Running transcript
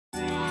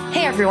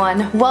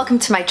everyone, welcome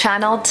to my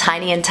channel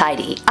Tiny and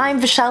Tidy. I'm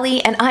Vishali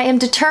and I am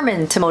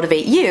determined to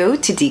motivate you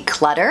to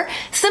declutter,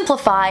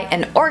 simplify,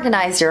 and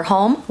organize your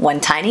home one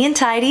tiny and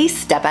tidy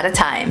step at a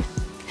time.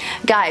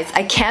 Guys,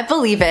 I can't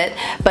believe it,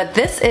 but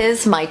this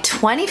is my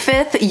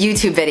 25th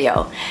YouTube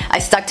video. I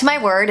stuck to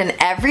my word, and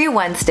every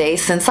Wednesday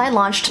since I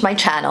launched my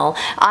channel,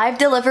 I've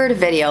delivered a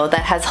video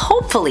that has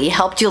hopefully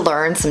helped you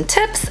learn some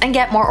tips and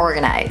get more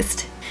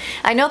organized.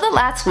 I know that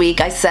last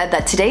week I said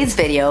that today's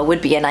video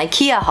would be an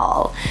IKEA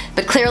haul,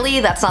 but clearly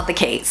that's not the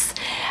case.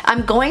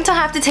 I'm going to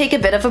have to take a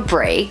bit of a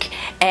break,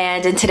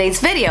 and in today's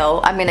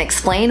video, I'm going to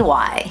explain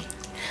why.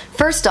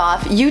 First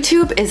off,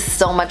 YouTube is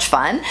so much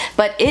fun,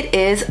 but it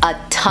is a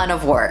ton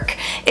of work.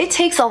 It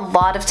takes a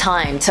lot of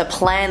time to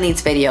plan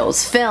these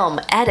videos, film,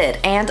 edit,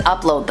 and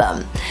upload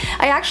them.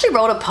 I actually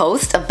wrote a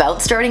post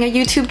about starting a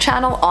YouTube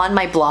channel on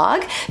my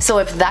blog, so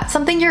if that's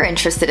something you're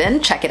interested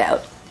in, check it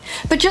out.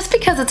 But just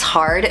because it's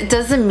hard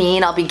doesn't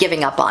mean I'll be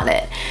giving up on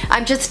it.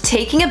 I'm just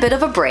taking a bit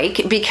of a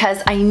break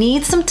because I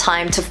need some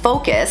time to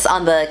focus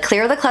on the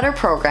Clear the Clutter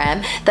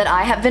program that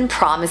I have been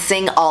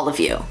promising all of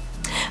you.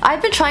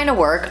 I've been trying to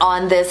work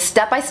on this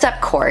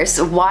step-by-step course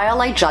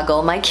while I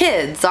juggle my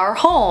kids, our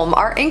home,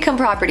 our income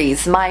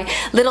properties, my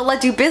little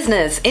let-do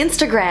business,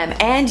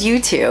 Instagram, and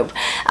YouTube.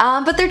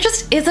 But there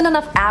just isn't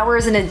enough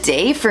hours in a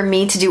day for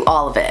me to do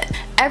all of it.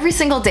 Every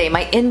single day,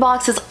 my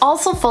inbox is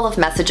also full of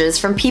messages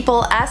from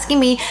people asking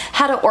me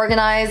how to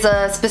organize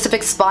a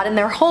specific spot in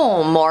their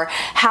home, or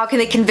how can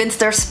they convince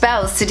their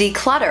spouse to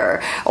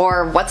declutter,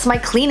 or what's my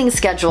cleaning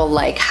schedule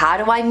like,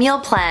 how do I meal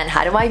plan,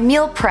 how do I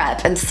meal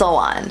prep, and so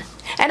on.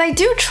 And I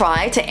do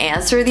try to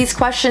answer these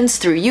questions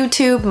through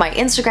YouTube, my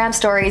Instagram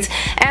stories,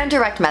 and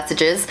direct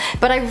messages,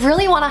 but I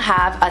really want to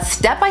have a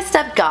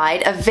step-by-step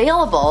guide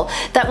available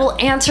that will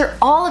answer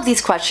all of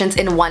these questions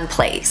in one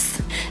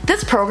place.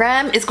 This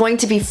program is going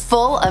to be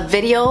full of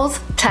videos,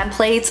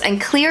 templates,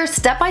 and clear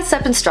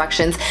step-by-step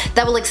instructions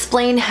that will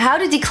explain how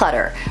to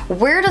declutter,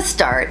 where to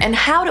start, and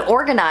how to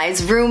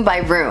organize room by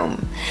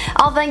room.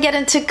 I'll then get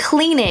into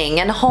cleaning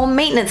and home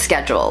maintenance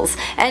schedules,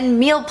 and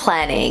meal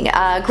planning,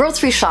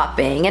 grocery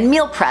shopping, and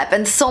meal prep,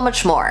 and so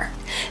much more.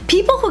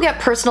 People who get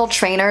personal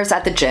trainers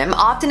at the gym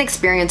often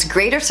experience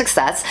greater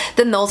success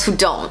than those who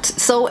don't.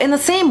 So in the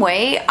same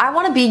way, I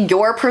want to be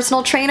your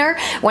personal trainer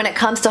when it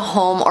comes to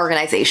home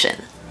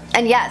organization.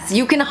 And yes,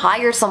 you can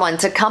hire someone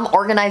to come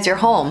organize your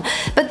home,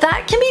 but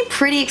that can be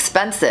pretty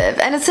expensive,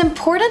 and it's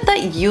important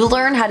that you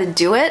learn how to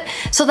do it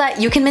so that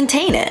you can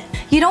maintain it.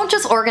 You don't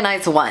just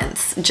organize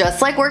once.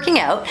 Just like working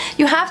out,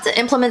 you have to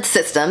implement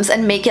systems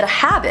and make it a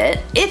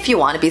habit if you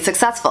want to be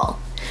successful.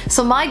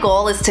 So my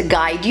goal is to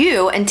guide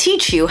you and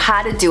teach you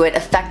how to do it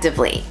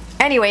effectively.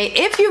 Anyway,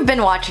 if you've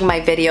been watching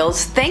my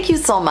videos, thank you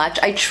so much.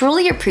 I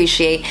truly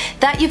appreciate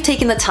that you've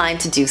taken the time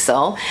to do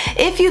so.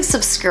 If you've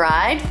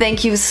subscribed,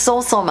 thank you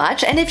so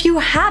much. And if you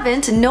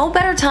haven't, no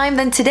better time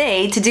than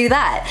today to do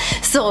that.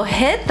 So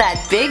hit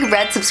that big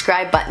red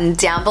subscribe button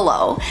down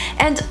below,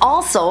 and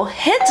also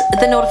hit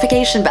the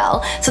notification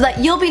bell so that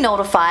you'll be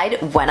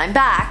notified when I'm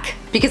back.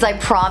 Because I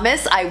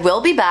promise I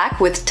will be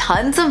back with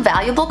tons of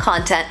valuable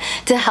content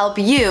to help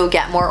you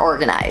get more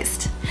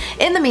organized.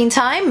 In the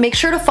meantime, make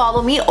sure to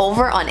follow me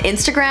over on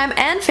Instagram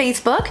and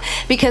Facebook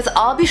because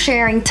I'll be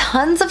sharing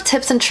tons of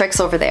tips and tricks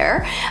over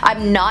there.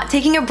 I'm not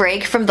taking a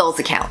break from those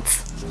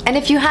accounts. And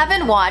if you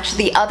haven't watched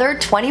the other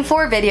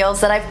 24 videos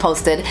that I've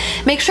posted,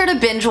 make sure to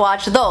binge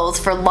watch those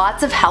for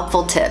lots of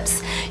helpful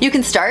tips. You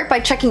can start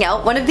by checking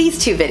out one of these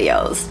two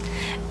videos.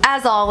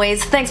 As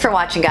always, thanks for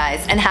watching,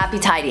 guys, and happy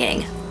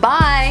tidying.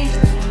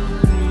 Bye!